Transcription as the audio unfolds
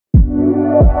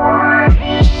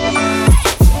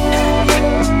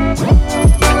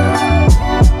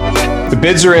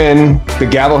bids are in. The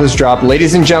gavel has dropped.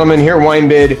 Ladies and gentlemen, here at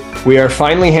WineBid, we are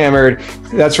finally hammered.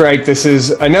 That's right. This is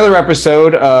another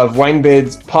episode of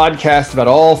WineBid's podcast about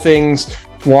all things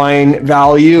wine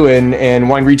value and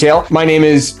wine retail. My name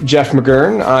is Jeff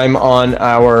McGurn. I'm on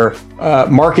our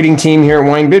marketing team here at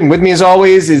WineBid. And with me, as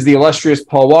always, is the illustrious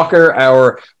Paul Walker,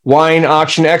 our wine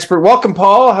auction expert. Welcome,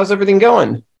 Paul. How's everything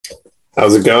going?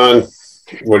 How's it going?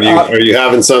 What are you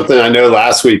having something? I know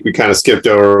last week we kind of skipped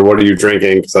over what are you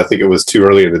drinking because I think it was too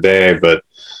early in the day, but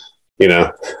you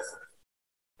know.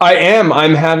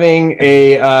 I'm having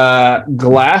a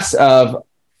glass of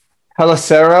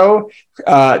Pelicero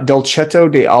Dolcetto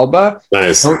de Alba.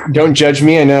 Nice. Don't judge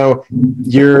me. I know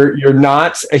you're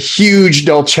not a huge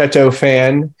Dolcetto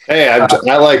fan. Hey,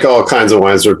 I like all kinds of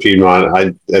wines from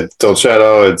Piedmont. It's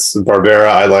Dolcetto, it's Barbera.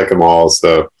 I like them all.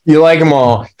 So you like them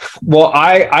all. Well,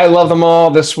 I love them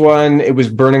all. This one, it was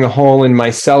burning a hole in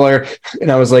my cellar,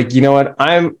 and I was like, you know what?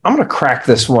 I'm gonna crack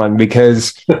this one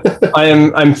because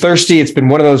I'm thirsty. It's been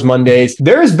one of those Mondays.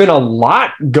 There has been a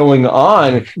lot going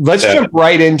on. Let's jump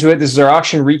right into it. This is our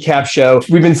auction recap show.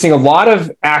 We've been seeing a lot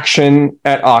of action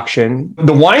at auction.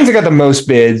 The wines that got the most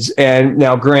bids, and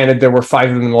now granted, there were 5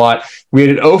 of them in the lot. We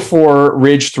had an 04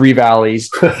 Ridge Three Valleys.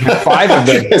 5 of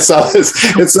them.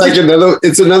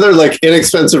 It's another like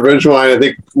inexpensive Ridge wine. I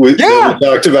think we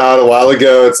talked about a while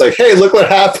ago. It's like, hey, look what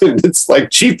happened. It's like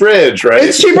cheap Ridge, right?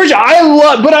 It's cheap Ridge. I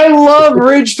love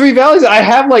Ridge Three Valleys. I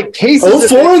have like cases.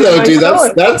 04 though, dude.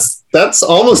 That's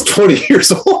almost 20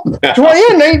 years old now.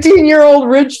 19-year-old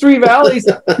Ridge Three Valleys.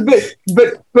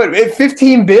 but at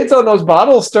 15 bids on those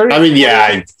bottles starting. I mean,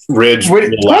 Ridge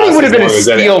 20 would have been a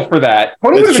steal for that.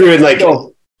 It's true, and like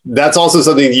that's also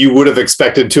something you would have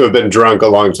expected to have been drunk a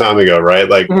long time ago, right?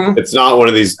 Like It's not one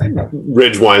of these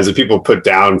Ridge wines that people put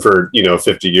down for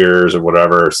 50 years or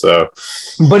whatever. So,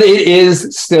 but it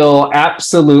is still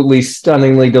absolutely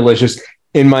stunningly delicious.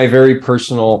 In my very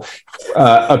personal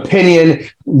opinion,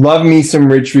 love me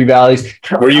some Ridge Three Valleys.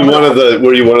 Were you one of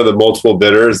the multiple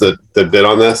bidders that bid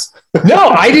on this? No,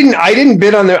 I didn't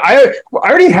bid on there. I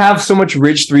already have so much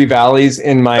Ridge Three Valleys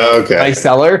in my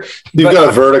cellar. You've got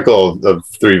a vertical of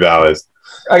Three Valleys.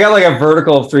 I got like a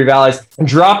vertical of Three Valleys,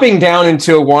 dropping down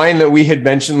into a wine that we had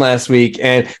mentioned last week,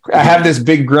 and I have this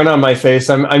big grin on my face.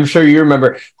 I'm sure you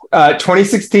remember.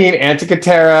 2016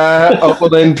 Antiquitera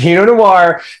Opalin Pinot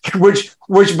Noir, which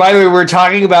by the way, we're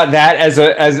talking about that as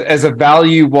a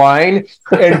value wine,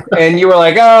 and you were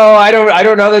like, oh, I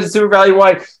don't know that it's super value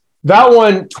wine. That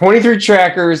one, 23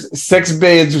 trackers, 6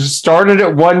 bids, started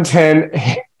at 110,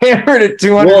 hammered at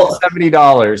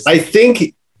 $270.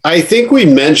 Well, I think we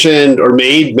mentioned or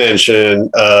made mention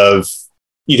of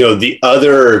the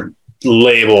other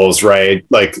labels, right?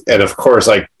 Like, and of course,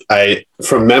 like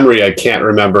from memory, I can't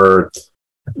remember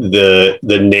the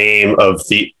name of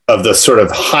the sort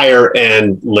of higher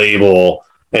end label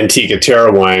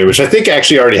Antiquitera wine, which I think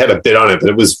actually already had a bid on it, but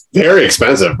it was very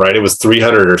expensive, right? It was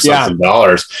 $300 or something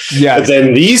dollars. Yeah. But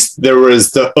then there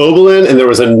was the Oberlin and there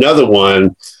was another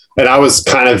one. And I was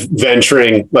kind of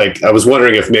venturing, like, I was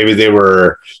wondering if maybe they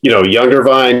were, younger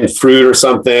vine fruit or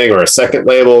something, or a second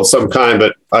label of some kind,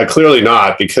 but clearly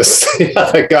not, because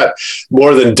I got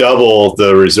more than double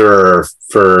the reserve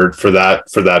for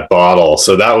that bottle.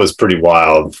 So that was pretty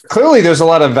wild. Clearly there's a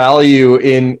lot of value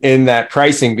in that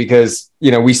pricing because,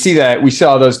 we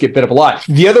saw those get bid up a lot.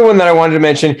 The other one that I wanted to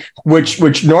mention,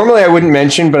 which normally I wouldn't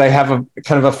mention, but I have a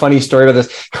kind of a funny story about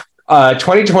this.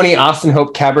 2020 Austin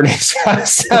Hope Cabernet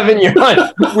Sauvignon.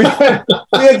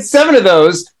 We had 7 of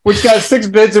those, which got 6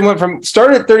 bids and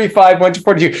started at 35, went to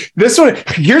 42. This one,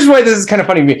 here's why this is kind of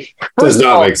funny to me. Does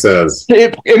not make sense.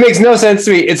 It makes no sense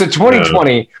to me. It's a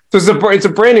 2020. So it's a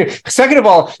brand new. Second of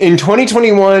all, in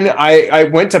 2021, I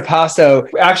went to Paso,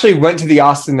 actually went to the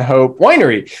Austin Hope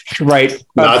winery, right?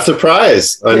 Not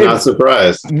surprised. I'm not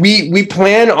surprised. We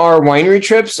plan our winery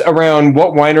trips around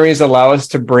what wineries allow us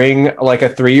to bring like a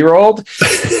 3-year-old.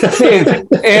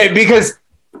 and because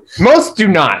most do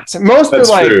not. Most are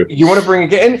like, true. You want to bring a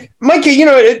kid. And my kid,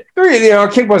 our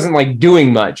kid wasn't like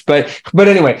doing much, but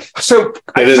anyway. So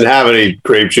they didn't have any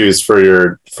grape juice for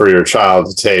your child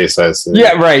to taste. I see.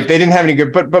 Yeah, right. They didn't have any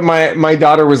good. But my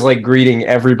daughter was like greeting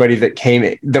everybody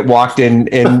that walked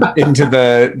into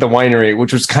the winery,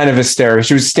 which was kind of hysterical.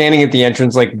 She was standing at the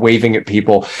entrance, like waving at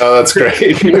people. Oh, that's great.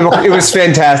 It was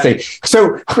fantastic.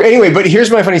 So anyway, but here's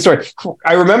my funny story.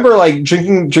 I remember like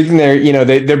drinking there.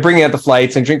 They're bringing out the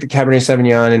flights and drink the Cabernet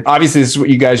Sauvignon, and obviously this is what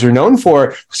you guys are known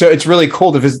for. So it's really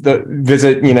cool to visit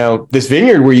this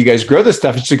vineyard where you guys grow this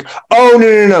stuff. It's like, oh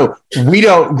no, we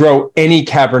don't grow any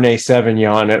Cabernet Cabernet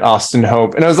Sauvignon at Austin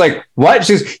Hope. And I was like, what?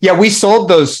 She's, yeah, we sold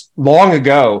those long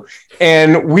ago.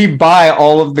 And we buy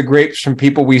all of the grapes from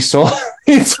people we sold.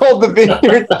 We sold the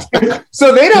vineyard.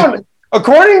 So they don't,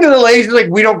 according to the ladies, like,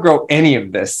 we don't grow any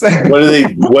of this.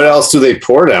 What else do they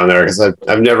pour down there? Because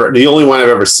I've never, the only one I've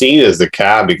ever seen is the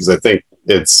Cab, because I think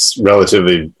it's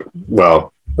relatively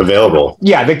available.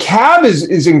 Yeah, the Cab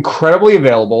is incredibly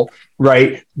available,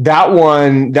 right? That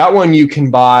one you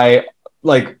can buy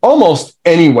like almost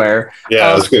anywhere. Yeah,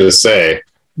 I was going to say.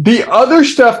 The other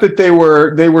stuff that they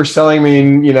were selling, I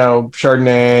mean,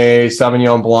 Chardonnay,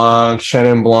 Sauvignon Blanc,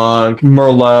 Chenin Blanc,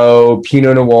 Merlot,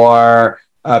 Pinot Noir,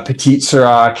 Petit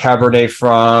Syrah, Cabernet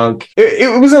Franc.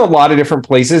 It was in a lot of different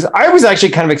places. I was actually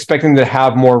kind of expecting to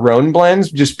have more Rhone blends,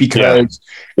 just because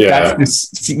that's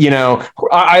this,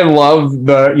 I love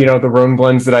the Rhone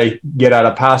blends that I get out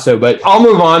of Paso, but I'll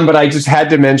move on. But I just had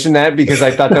to mention that because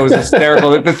I thought that was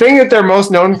hysterical. The thing that they're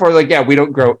most known for, we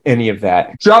don't grow any of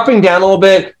that. Dropping down a little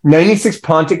bit, 96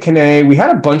 Pontic Canet. We had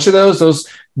a bunch of those.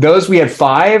 Those we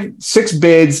had 6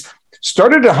 bids.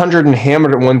 Started at 100 and hammered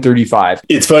at 135.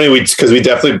 It's funny because we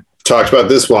definitely talked about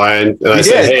this wine, and I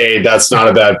said, hey, that's not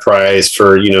a bad price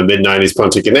for mid-90s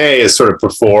Pontic Canet. Is sort of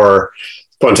before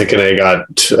Pontic Canet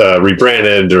got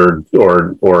rebranded or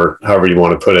however you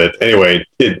want to put it. Anyway,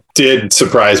 it did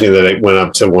surprise me that it went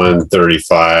up to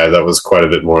 135. That was quite a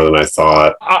bit more than I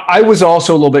thought. I was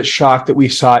also a little bit shocked that we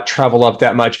saw it travel up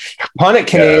that much. Pontic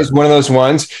Canet is one of those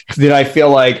ones that I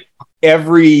feel like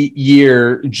every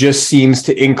year just seems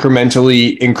to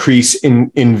incrementally increase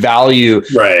in value,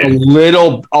 right? a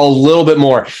little bit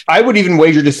more. I would even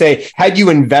wager to say, had you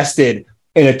invested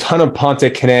in a ton of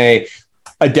Pontic Canet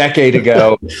a decade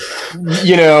ago,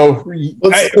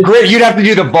 great, you'd have to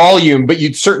do the volume, but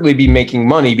you'd certainly be making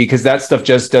money because that stuff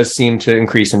just does seem to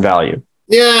increase in value.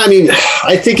 Yeah, I mean,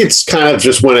 I think it's kind of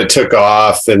just when it took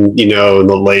off, and in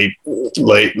the late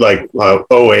like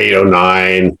 08,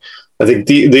 09. I think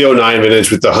the 09 vintage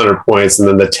with the 100 points and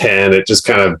then the 10, it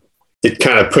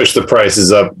kind of pushed the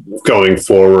prices up going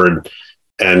forward.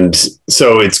 And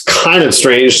so it's kind of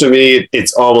strange to me.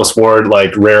 It's almost more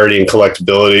like rarity and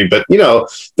collectability, but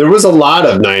there was a lot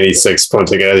of 96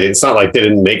 Pontic. It's not like they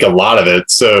didn't make a lot of it.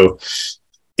 So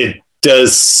it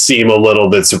does seem a little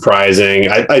bit surprising.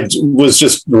 I was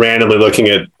just randomly looking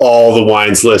at all the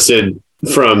wines listed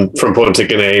from Pontic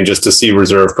Canet just to see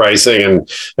reserve pricing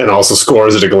and also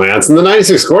scores at a glance. And the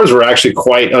 96 scores were actually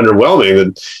quite underwhelming.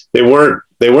 That they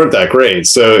weren't that great.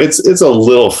 So it's a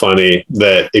little funny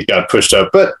that it got pushed up,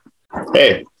 but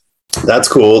hey, that's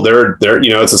cool. They're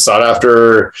it's a sought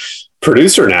after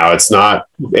producer now. It's not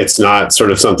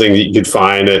sort of something that you could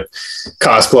find at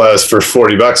Cost Plus for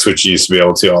 $40, which you used to be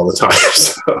able to all the time.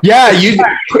 So. Yeah,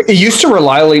 it used to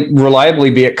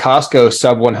reliably be at Costco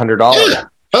sub $100. Yeah.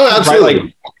 Oh, absolutely. Right?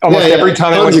 Like almost every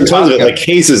time I went to tons of it,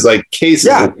 cases.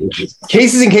 Yeah.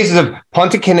 Cases and cases of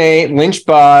Pontic Canet, Lynch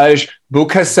Bage,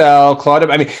 Beaucassel,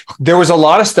 Claude. I mean, there was a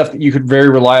lot of stuff that you could very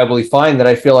reliably find that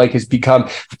I feel like has become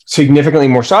significantly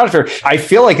more sought after. I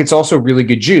feel like it's also really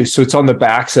good juice. So it's on the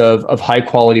backs of high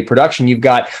quality production. You've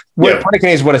got Pontic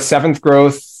Canet is a 7th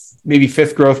growth, maybe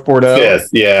 5th growth Bordeaux.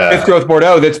 5th growth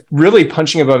Bordeaux that's really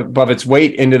punching above its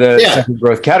weight into the 2nd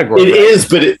growth category. It is,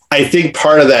 but I think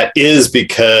part of that is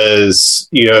because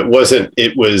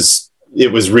it was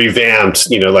revamped,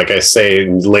 like I say,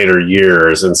 in later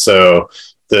years, and so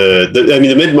the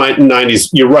mid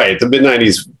 90s. You're right. The mid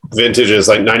 90s vintages,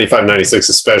 like 95, 96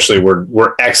 especially,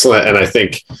 were excellent, and I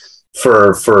think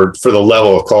for the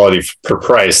level of quality per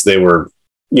price, they were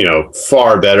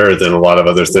far better than a lot of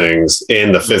other things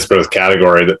in the 5th growth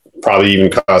category that probably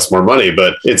even cost more money,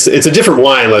 but it's a different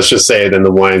wine, let's just say, than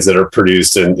the wines that are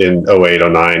produced in 08,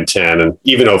 09, 10, and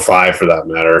even 05 for that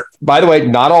matter. By the way,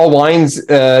 not all wines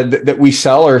that we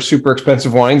sell are super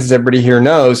expensive wines, as everybody here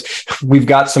knows. We've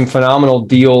got some phenomenal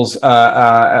deals,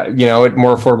 at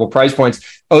more affordable price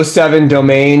points. 07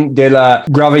 Domaine de la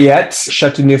Gravillette,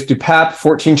 Châteauneuf du Pape,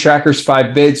 14 trackers,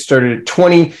 5 bids, started at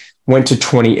 20. Went to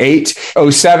 28.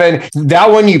 07, that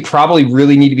one you probably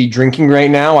really need to be drinking right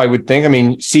now, I would think. I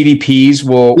mean, CDPs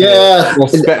will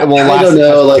last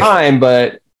time,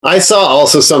 but I saw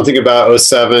also something about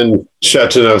 07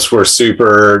 Chateauneufs were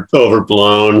super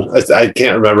overblown. I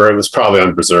can't remember. It was probably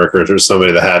on Berserkers or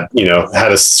somebody that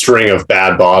had a string of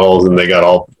bad bottles and they got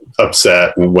all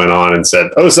upset and went on and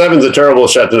said, 07's a terrible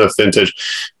Chateauneuf vintage.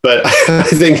 But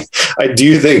I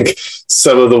do think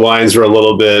some of the wines were a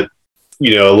little bit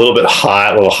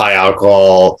hot, a little high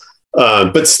alcohol,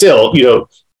 but still,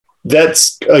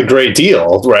 That's a great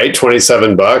deal, right?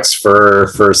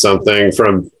 $27 for something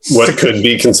from what could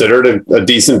be considered a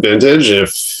decent vintage.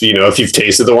 If you've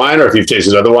tasted the wine, or if you've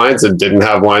tasted other wines and didn't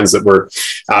have wines that were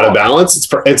out of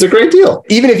balance, it's a great deal.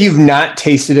 Even if you've not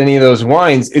tasted any of those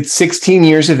wines, it's 16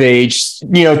 years of age,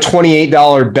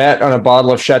 $28 bet on a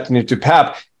bottle of Chateauneuf du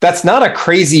Pape. That's not a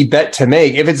crazy bet to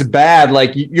make. If it's bad,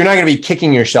 like, you're not going to be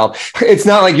kicking yourself. It's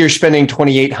not like you're spending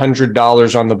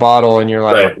 $2,800 on the bottle and you're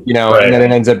like, and then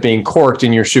it ends up being corked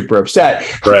and you're super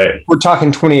upset. Right. We're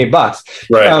talking $28.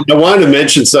 Right. I wanted to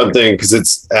mention something because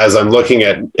it's, as I'm looking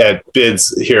at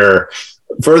bids here,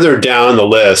 further down the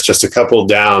list, just a couple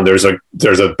down, there's a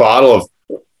bottle of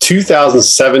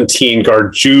 2017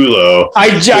 Gargiulo.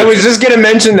 I was just going to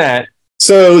mention that.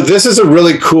 So this is a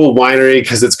really cool winery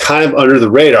because it's kind of under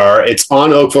the radar. It's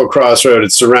on Oakville Crossroad.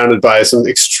 It's surrounded by some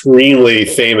extremely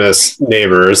famous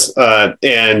neighbors.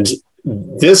 And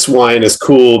this wine is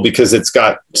cool because it's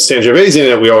got Sangiovese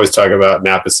in it. We always talk about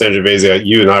Napa Sangiovese.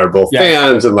 You and I are both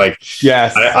fans. And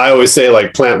I always say,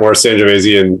 like, plant more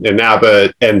Sangiovese in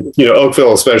Napa. And,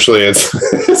 Oakville especially,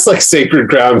 it's like sacred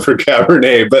ground for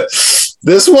Cabernet. But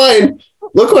this wine,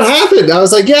 look what happened. I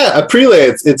was like, a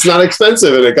Prelay, it's not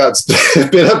expensive. And it got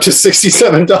bid up to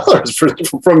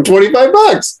 $67 from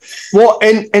 $25. Well,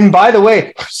 and by the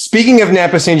way, speaking of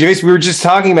Napa Sangiovese, we were just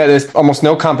talking about this, almost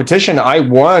no competition. I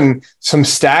won some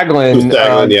Staglin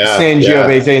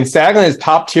Sangiovese. And Staglin is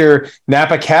top tier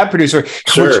Napa cab producer.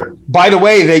 Sure. Which, by the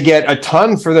way, they get a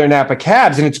ton for their Napa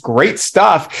cabs, and it's great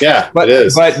stuff. Yeah, but it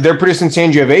is. But they're producing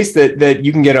Sangiovese that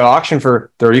you can get at auction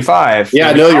for $35.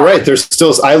 Yeah, no, you're right. There's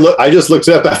still, I just looked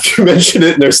it up after you mentioned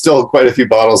it, and there's still quite a few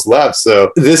bottles left.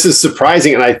 So this is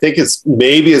surprising, and I think it's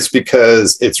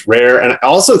because it's rare, and I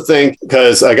also think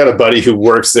because I got a buddy who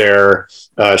works there.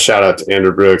 Shout out to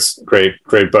Andrew Brooks, great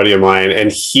buddy of mine, and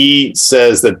he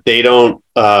says that they don't.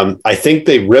 I think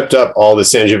they ripped up all the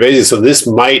Sangiovese, so this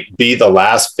might be the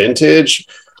last vintage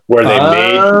where they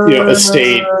made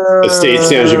estate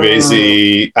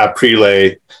Sangiovese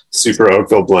Aprile Super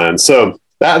Oakville blend. So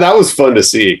that was fun to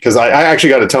see because I actually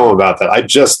got to tell him about that. I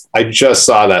just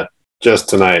saw that just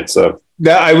tonight. So.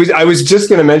 I was just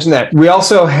going to mention that. We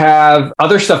also have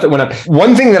other stuff that went up.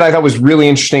 One thing that I thought was really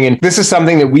interesting, and this is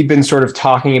something that we've been sort of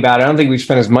talking about. I don't think we've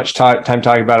spent as much time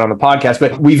talking about it on the podcast,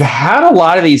 but we've had a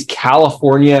lot of these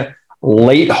California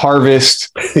late harvest,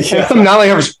 some not late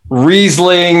harvest,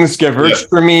 Rieslings,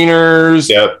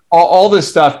 Gewürztraminers, all this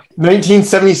stuff.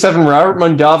 1977 Robert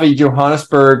Mondavi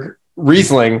Johannesburg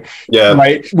Riesling,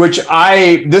 right? Which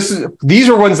these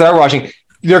are ones that I was watching.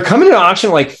 They're coming to auction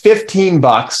like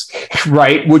 $15,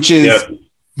 right? Which is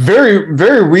very,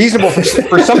 very reasonable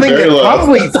for something that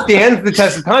probably stands the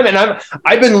test of time. And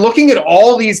I've been looking at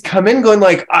all these come in, going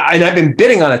like, and I've been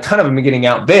bidding on a ton of them and getting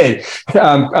outbid.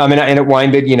 And at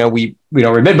WineBid, we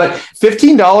don't rebid, but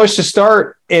 $15 to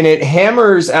start, and it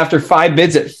hammers after 5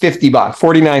 bids at $50,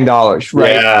 $49,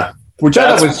 right? Yeah. Which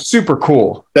I thought was super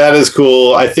cool. That is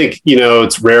cool. I think,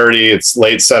 it's rarity. It's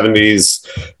late 70s.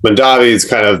 Mondavi is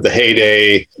kind of the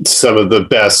heyday. Some of the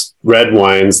best red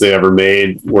wines they ever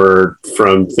made were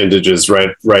from vintages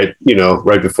right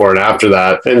before and after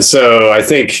that. And so I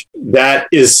think that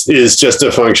is just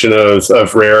a function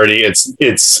of rarity.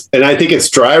 And I think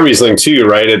it's dry Riesling too,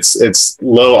 right? It's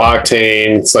low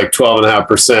octane. It's like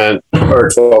 12.5% or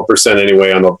 12%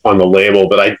 anyway on the label,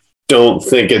 but I don't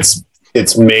think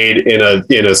it's made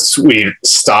in a sweet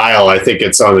style. I think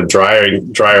it's on the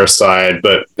drier side,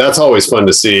 but that's always fun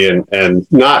to see and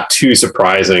not too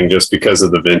surprising just because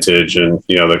of the vintage and,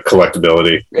 the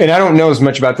collectability. And I don't know as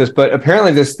much about this, but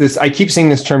apparently this I keep seeing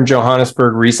this term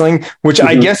Johannesburg Riesling, which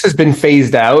I guess has been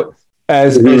phased out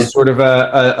as sort of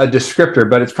a descriptor,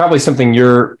 but it's probably something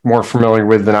you're more familiar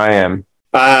with than I am.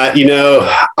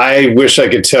 I wish I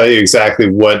could tell you exactly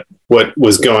what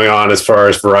was going on as far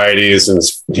as varieties and,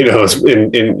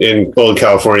 in old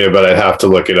California, but I'd have to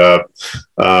look it up.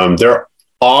 There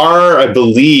are, I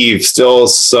believe, still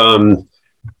some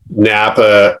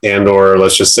Napa or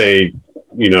let's just say,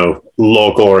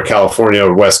 local or California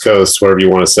or West Coast, whatever you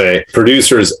want to say,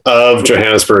 producers of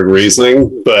Johannesburg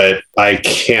Riesling, but I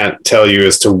can't tell you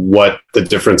as to what the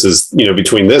difference is,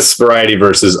 between this variety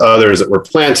versus others that were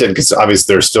planted, because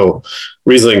obviously there's still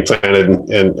Riesling planted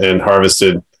and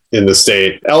harvested in the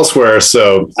state elsewhere.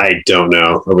 So I don't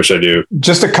know. I wish I do.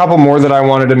 Just a couple more that I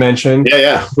wanted to mention.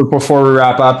 Yeah. Before we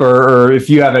wrap up, or if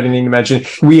you have anything to mention,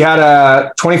 we had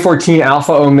a 2014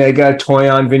 Alpha Omega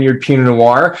Toyon Vineyard Pinot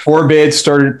Noir. 4 bids,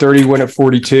 started at 30, went at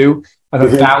 42. I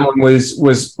thought that one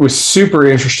was super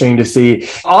interesting to see.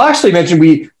 I'll actually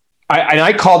mention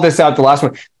I called this out the last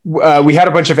one. we had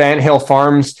a bunch of Anthill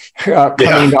Farms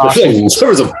coming to auction. There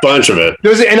was a bunch of it.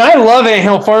 And I love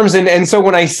Anthill Farms, and so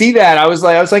when I see that, I was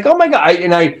like, oh my god!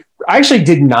 I actually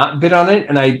did not bid on it,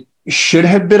 and I should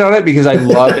have bid on it because I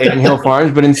love Anthill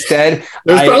Farms, but instead,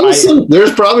 there's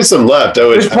probably some left.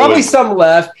 There's probably some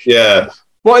left. Yeah.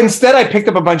 Well, instead, I picked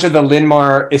up a bunch of the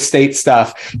Linmar estate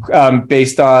stuff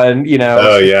based on,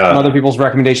 some other people's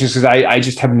recommendations because I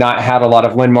just have not had a lot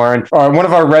of Linmar. And one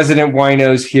of our resident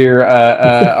winos here,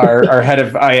 our head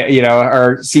of,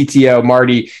 our CTO,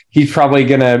 Marty, he's probably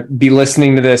going to be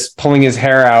listening to this, pulling his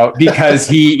hair out because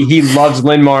he loves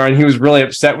Linmar and he was really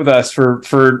upset with us for.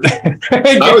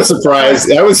 I was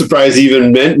surprised he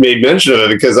even made mention of it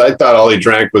because I thought all he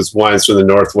drank was wines from the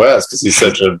Northwest because he's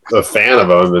such a fan of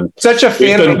them. And such a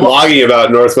fan. He's been blogging about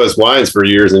Northwest wines for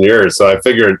years and years. So I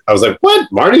was like,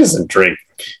 what? Marty doesn't drink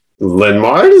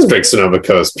Linmar. He doesn't drink Sonoma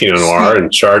Coast Pinot Noir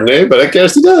and Chardonnay, but I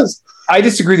guess he does. I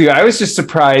disagree with you. I was just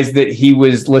surprised that he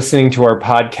was listening to our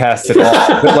podcast at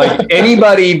all. But like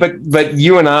anybody but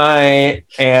you and I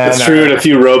and that's true, and a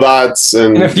few robots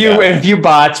and a few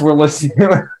bots were listening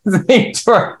to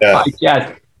our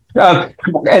podcast.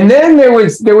 And then there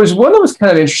was one that was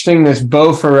kind of interesting, this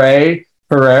Beau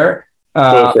Ferrer.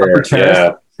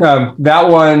 That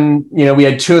one, we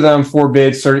had two of them, 4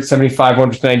 bids, started at 75, one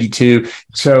was 92.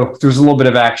 So there was a little bit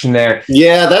of action there.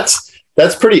 Yeah,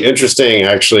 that's pretty interesting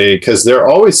actually, because there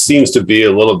always seems to be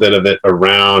a little bit of it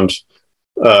around,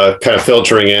 kind of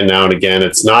filtering in now and again.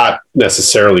 It's not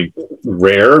necessarily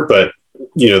rare, but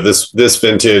this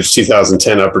vintage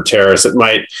 2010 Upper Terrace,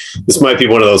 this might be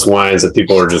one of those wines that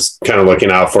people are just kind of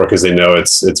looking out for because they know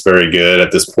it's very good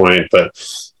at this point. But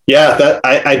yeah, that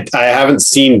I haven't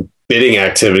seen bidding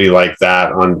activity like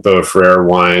that on Beau Ferrer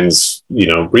wines,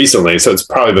 recently. So it's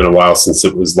probably been a while since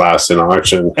it was last in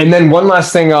auction. And then one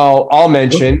last thing I'll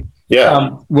mention,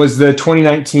 was the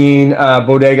 2019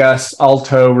 Bodegas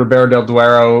Alto Ribera del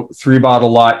Duero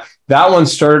 3-bottle lot. That one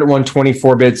started at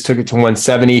 124 bids, took it to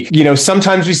 170.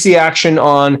 Sometimes we see action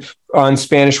on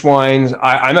Spanish wines.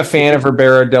 I'm a fan of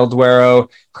Ribera del Duero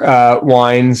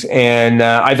wines, and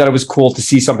I thought it was cool to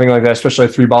see something like that, especially a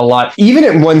 3-bottle lot. Even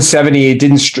at 170,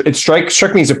 it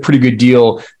struck me as a pretty good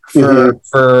deal for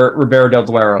Ribera del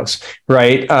Dueros,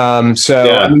 right?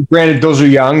 Granted, those are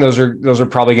young. Those are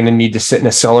probably going to need to sit in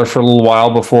a cellar for a little while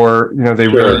before they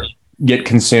really get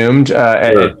consumed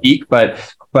at peak, but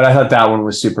I thought that one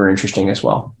was super interesting as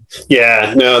well.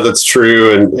 Yeah, no, that's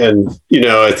true. And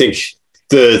I think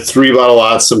the 3-bottle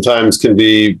lots sometimes can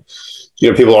be,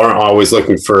 people aren't always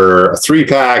looking for a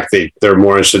 3-pack. They're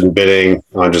more interested in bidding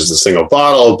on just a single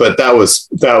bottle. But that was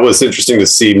interesting to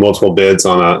see multiple bids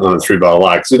on a 3-bottle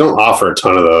lot because we don't offer a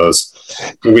ton of those.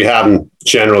 We have them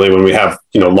generally when we have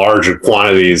larger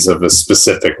quantities of a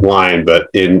specific wine, but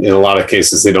in a lot of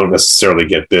cases they don't necessarily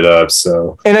get bid up.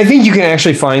 So, and I think you can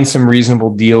actually find some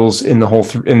reasonable deals in the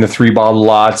in the 3-bottle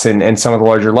lots and some of the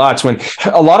larger lots when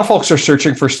a lot of folks are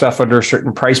searching for stuff under a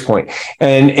certain price point.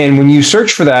 And when you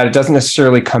search for that, it doesn't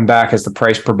necessarily come back as the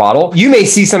price per bottle. You may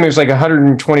see something that's like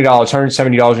 $120,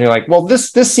 $170, and you're like, well,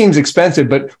 this seems expensive.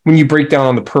 But when you break down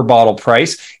on the per bottle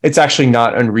price, it's actually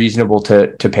not unreasonable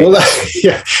to pay. Well,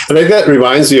 yeah, and I think that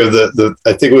reminds me of the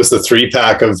I think it was the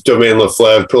 3-pack of Domaine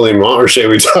Leflevre Pouilly Montrachet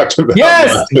we talked about.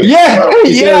 Yes,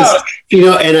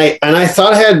 and I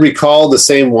thought I had recalled the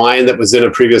same wine that was in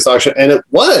a previous auction, and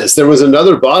there was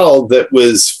another bottle that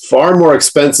was far more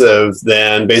expensive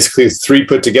than basically 3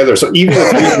 put together. So even the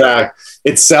 3-pack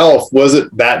itself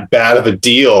wasn't that bad of a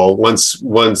deal once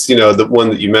the one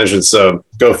that you mentioned. So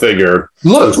go figure.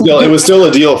 Look, it was still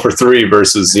a deal for 3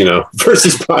 versus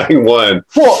buying 1.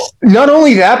 Well, not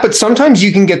only that, but sometimes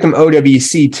you can get them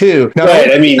OWC too. Now,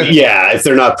 right. I mean, if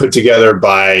they're not put together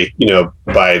by the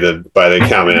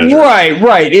account manager.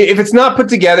 Right. If it's not put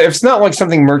together, if it's not like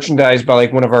something merchandised by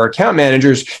like one of our account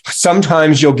managers,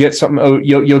 sometimes you'll get something.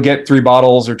 You'll get 3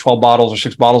 bottles or 12 bottles or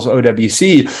 6 bottles of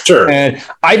OWC. Sure. And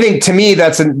I think to me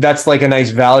that's like a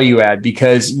nice value add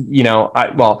because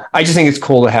I just think it's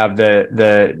cool to have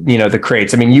the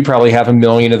crates. I mean, you probably have 1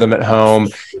 million of them at home.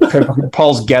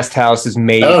 Paul's guest house is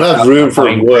made. I don't have room for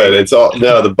wood. It's all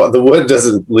the wood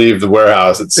doesn't leave the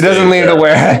warehouse. It doesn't leave the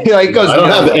warehouse. I don't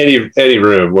have any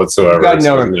room whatsoever.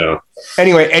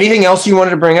 Anyway, anything else you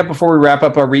wanted to bring up before we wrap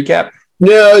up our recap?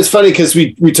 No, it's funny because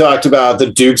we talked about the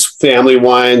Duke's family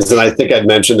wines, and I think I'd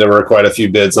mentioned there were quite a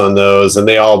few bids on those, and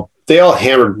they all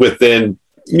hammered within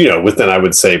I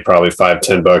would say probably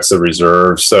 $5-10 of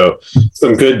reserve. So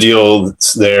some good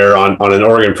deals there on an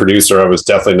Oregon producer I was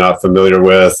definitely not familiar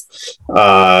with.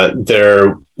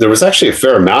 There was actually a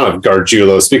fair amount of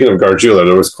Gargiulo. Speaking of Gargiulo,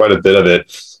 there was quite a bit of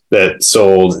it that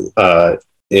sold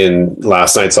in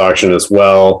last night's auction as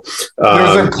well.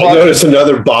 There's a I noticed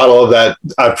another bottle of that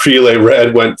Aprile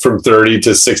Red went from $30 to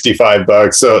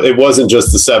 $65. So it wasn't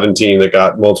just the 17 that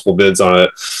got multiple bids on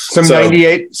it. Some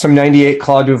 98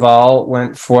 Claude Duval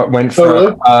went from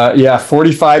really?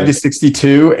 45 to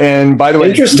 62. And by the way,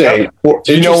 interesting. Do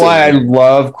you know why I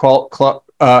love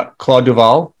Claude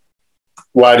Duval?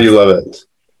 Why do you love it?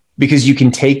 Because you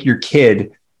can take your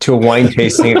kid to a wine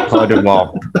tasting at Claude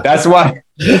Duval. That's why.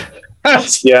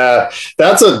 Yeah, I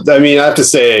have to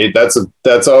say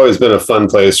that's always been a fun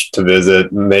place to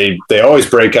visit. And they always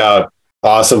break out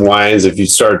awesome wines if you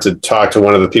start to talk to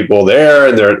one of the people there,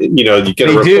 and they're, you get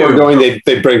a report going.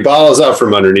 They bring bottles out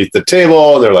from underneath the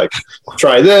table, and they're like,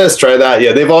 try this, try that.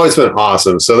 Yeah, they've always been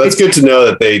awesome. So that's good to know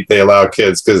that they allow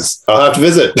kids, because I'll have to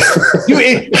visit.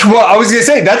 Well, I was gonna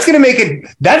say that's gonna make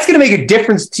a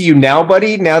difference to you now,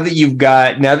 buddy. Now that you've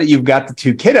got the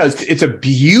two kiddos, it's a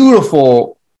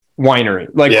beautiful winery.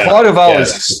 Claude Duval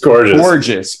is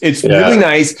gorgeous. It's really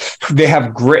nice. They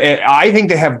have I think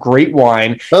they have great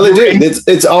wine. No, they do.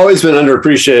 It's always been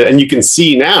underappreciated, and you can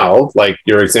see now, like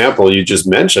your example you just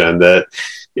mentioned, that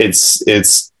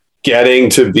it's getting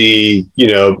to be,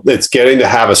 it's getting to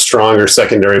have a stronger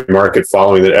secondary market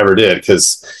following than it ever did,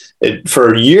 because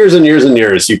for years and years and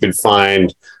years you could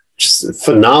find just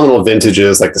phenomenal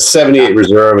vintages, like the 78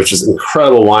 Reserve, which is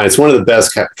incredible wine. It's one of the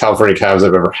best California Cabs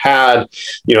I've ever had.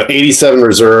 87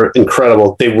 Reserve,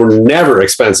 incredible. They were never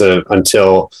expensive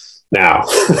until now.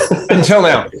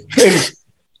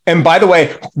 And by the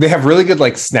way, they have really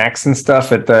good snacks and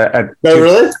stuff at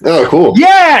really? Oh, cool.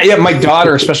 Yeah. My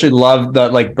daughter especially loved the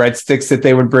breadsticks that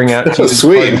they would bring out.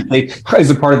 Sweet.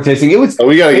 As a part of the tasting.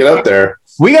 We got to get up there.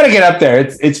 We got to get up there.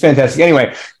 It's fantastic.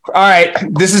 Anyway, all right.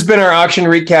 This has been our auction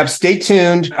recap. Stay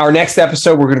tuned. Our next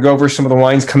episode, we're going to go over some of the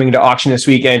wines coming into auction this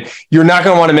week, and you're not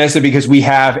going to want to miss it, because we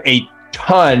have a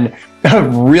ton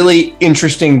of really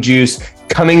interesting juice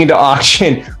coming into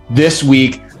auction this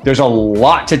week. There's a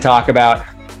lot to talk about.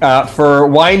 For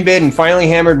WineBid and Finally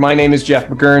Hammered, my name is Jeff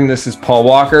McGurn. This is Paul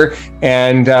Walker,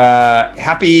 and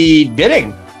happy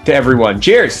bidding to everyone.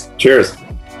 Cheers. Cheers.